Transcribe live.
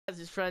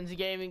it's Frenzy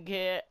Gaming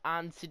here,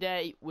 and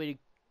today we're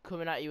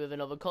coming at you with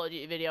another Call of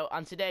Duty video.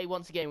 And today,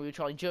 once again, we were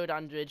trolling Joe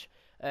Dandridge.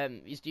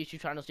 His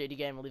YouTube channel, JD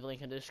Game. I'll leave a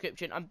link in the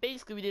description. And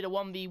basically, we did a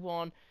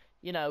 1v1,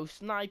 you know,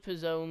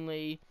 snipers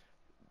only.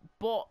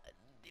 But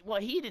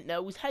what he didn't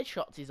know was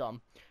headshots he's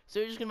on. So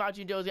you just can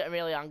imagine Joe's getting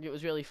really angry. It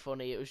was really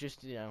funny. It was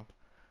just, you know,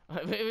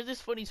 it was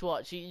just funny to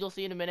watch. You'll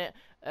see in a minute.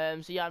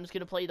 So yeah, I'm just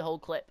gonna play the whole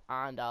clip,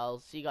 and I'll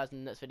see you guys in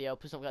the next video.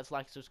 Please don't forget to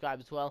like and subscribe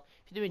as well.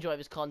 If you do enjoy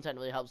this content, it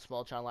really helps a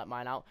small channel like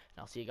mine out.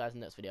 And I'll see you guys in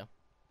the next video.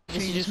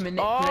 This is just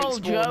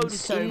manipulate Joe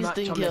just so much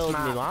instant on killed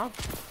this me, map. man.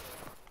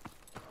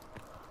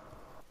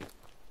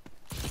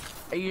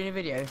 Are you in a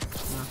video?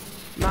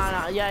 No.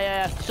 Nah,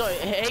 yeah. Sorry.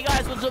 Hey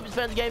guys, what's up? It's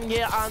Frenzy Gaming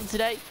here, and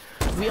today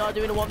we are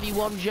doing a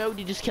 1v1. Joe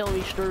did just kill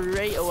me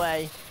straight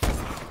away.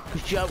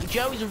 Cause Joe's a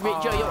Joe,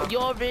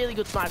 you're a really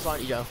good sniper,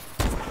 aren't you, Joe?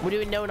 We're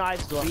doing no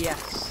knives as well.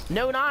 Yes.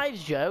 No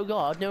knives, Joe.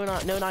 God, no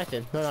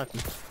knifing.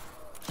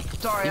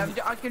 Sorry,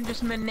 I can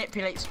just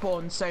manipulate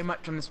spawn so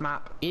much on this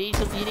map. You need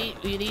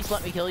to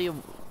let me kill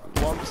you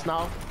once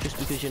now, just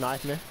because you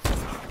knifed me.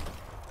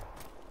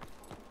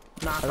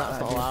 Nah, That's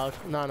not allowed.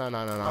 No.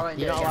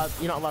 You're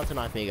not allowed to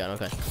knife me again.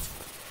 Okay.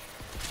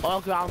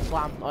 Or ground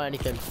slam or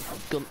anything.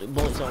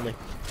 Bullets only.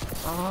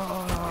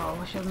 Oh, I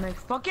wish I had no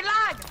fucking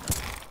lag.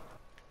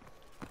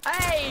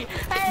 Hey,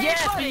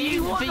 yeah, buddy,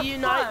 for you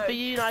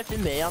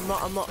knifing me. I'm not.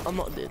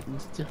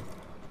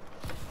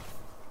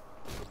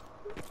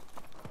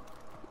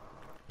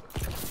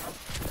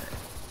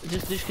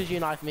 Just because you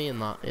knifed me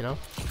and that, you know.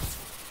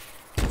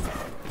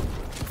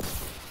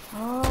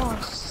 Oh,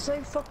 it's so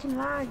fucking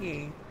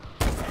laggy.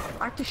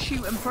 I have to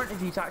shoot in front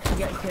of you to actually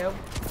get a kill.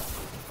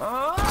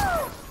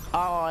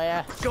 Oh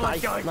yeah. God,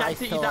 that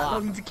took you that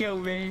long to kill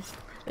me.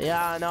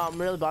 Yeah, no,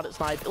 I'm really bad at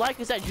sniping. Like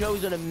I said,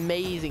 Joe's an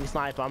amazing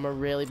sniper. I'm a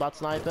really bad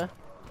sniper.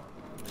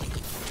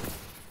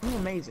 You're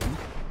amazing.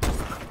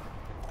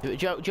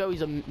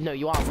 Joey's no,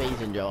 you are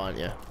amazing, Joe, aren't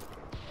you?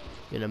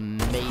 You're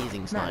an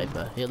amazing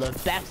sniper. You're the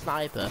best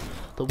sniper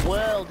the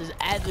world has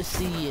ever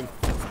seen.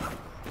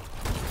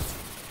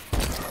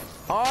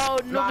 Oh,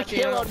 another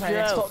kill on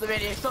Joe. Stop the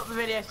video.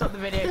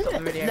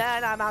 No,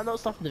 I'm not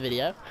stopping the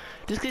video.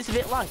 Just because it's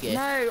a bit laggy.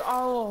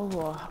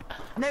 No,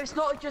 no, it's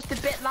not just a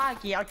bit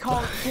laggy. I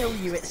can't kill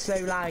you, it's so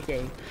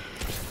laggy.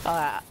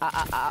 Alright,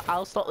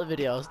 I'll stop the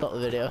video.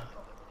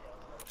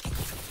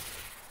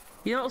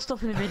 You're not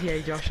stopping the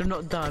video, Josh. I'm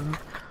not done.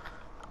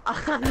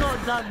 I'm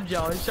not done,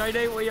 Josh. I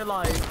know what you're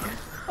like.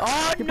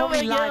 Oh, you're no,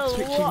 probably lag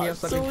switching me or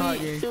something,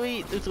 can't you?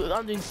 Sweet.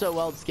 I'm doing so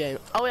well this game.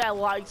 Oh yeah, I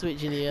lag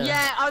switching you.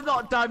 Yeah, I'm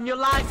not done. You're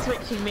lag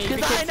switching me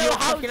because I know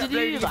how to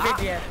do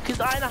that. Because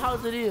I know how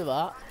to do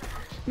that.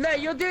 No,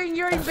 you're doing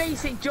your own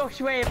basic Josh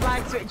way of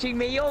lag switching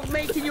me. You're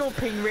making your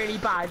ping really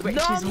bad, which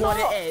is what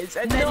it is,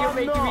 and then you're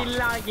making me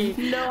laggy.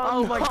 No,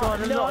 oh my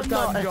God, I'm not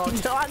done,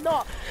 Josh. No, I'm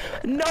not.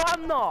 No,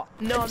 I'm not.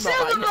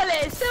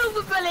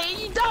 Silver bullet, are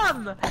you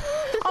dumb?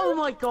 Oh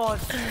my God.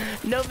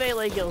 No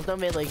melee kills,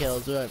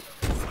 right.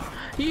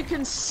 You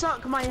can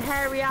suck my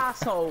hairy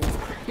asshole.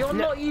 You're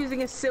not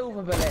using a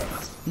silver bullet.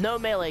 No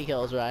melee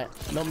kills, right?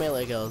 No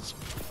melee kills.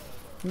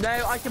 No,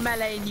 I can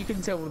melee and you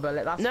can silver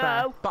bullet, that's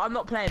fair. But I'm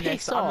not playing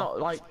this, I'm not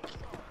like...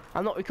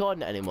 I'm not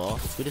recording it anymore,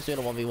 we're just doing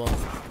a 1v1.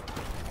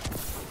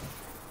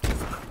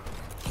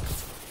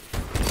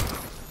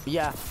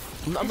 Yeah,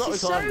 I'm not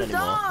recording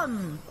anymore.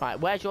 Dumb. Right,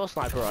 where's your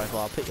sniper rifle?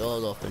 I'll pick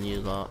yours up and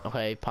use that.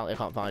 Okay, apparently I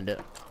can't find it.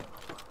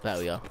 There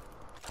we go.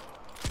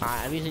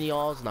 Alright, I'm using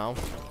yours now.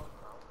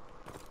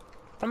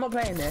 I'm not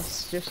playing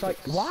this, just like...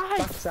 Why?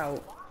 Backs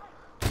out.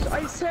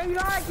 It's so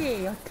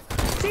laggy.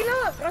 See,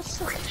 look, that's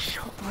fucking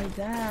shot right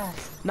there.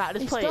 Nah,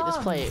 just play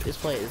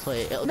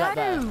it. It'll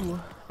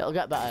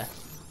get better.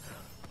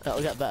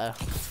 It'll get better.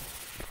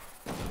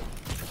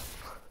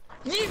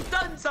 You've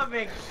done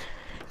something!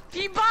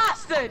 You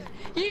bastard!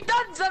 You've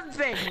done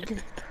something!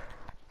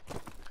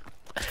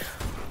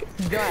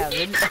 No, I haven't.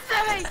 You've done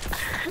something!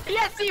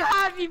 Yes, you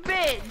have, you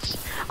bitch!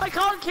 I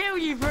can't kill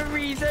you for a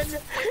reason!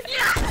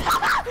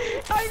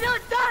 I'm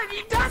not done!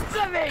 You've done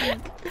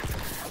something!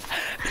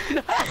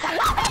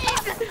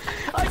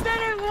 I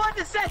don't know what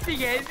the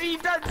setting is, but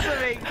you've done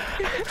something.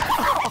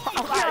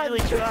 I'm actually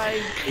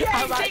trying. Yeah,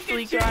 I'm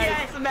actually trying.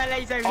 Yes,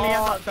 melee's only. I'm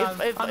not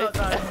done. I'm not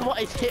done.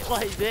 What is it?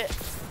 What is it?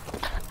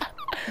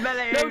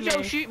 Melee no, only.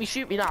 No, shoot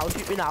me now.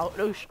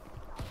 No,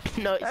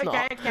 no, it's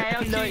not. Okay,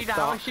 I'll shoot you now.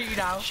 I'll shoot you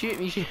now. Shoot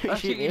me. I'll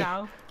shoot you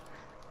now.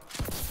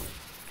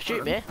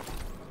 Shoot me.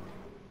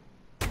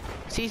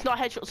 See, it's not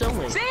headshots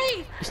only.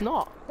 See? It's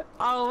not.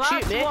 Oh,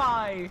 that's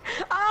why.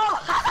 Oh,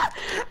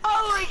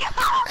 oh my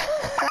God.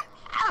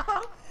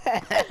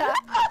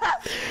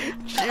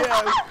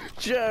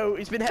 Joe,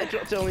 it's been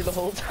headshots only the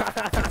whole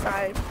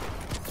time.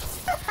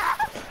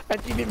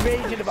 And you've been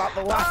raging about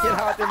the lag and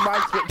how I've been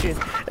mind switching,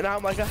 and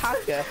I'm like a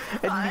hacker,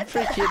 and you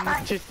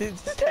freaking just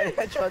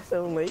headshots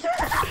only.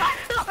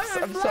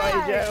 I'm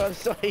sorry, Joe. I'm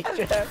sorry,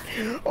 Joe.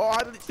 Oh,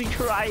 I'm literally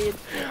crying.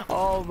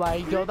 Oh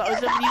my god, that was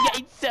somebody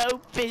getting so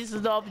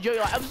pissed off. Joe,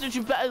 like, I'm such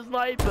a better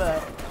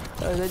sniper.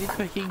 And then he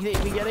fucking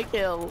didn't even get a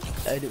kill.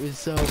 And it was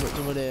so much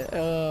money.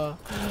 Oh.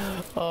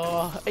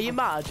 Are you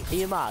mad? Are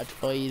you mad?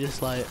 Or are you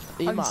just like,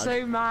 are you I'm mad?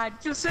 so mad.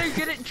 You're so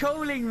good at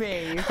trolling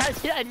me.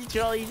 Yeah, I just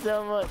troll you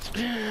so much.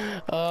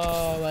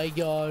 Oh my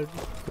god.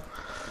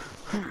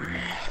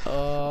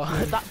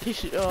 Oh, that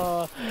pish.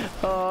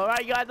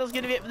 Right, guys, that's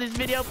gonna be it for this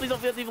video. Please don't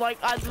forget to like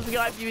and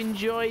subscribe if you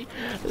enjoy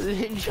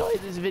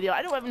this video.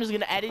 I don't know if I'm just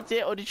gonna edit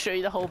it or just show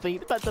you the whole thing. It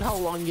depends on how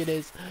long it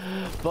is.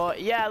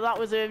 But yeah, that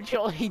was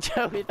Trolling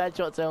Joe with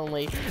headshots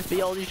only.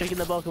 Be all just checking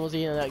the book, and we'll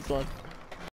see you in the next one.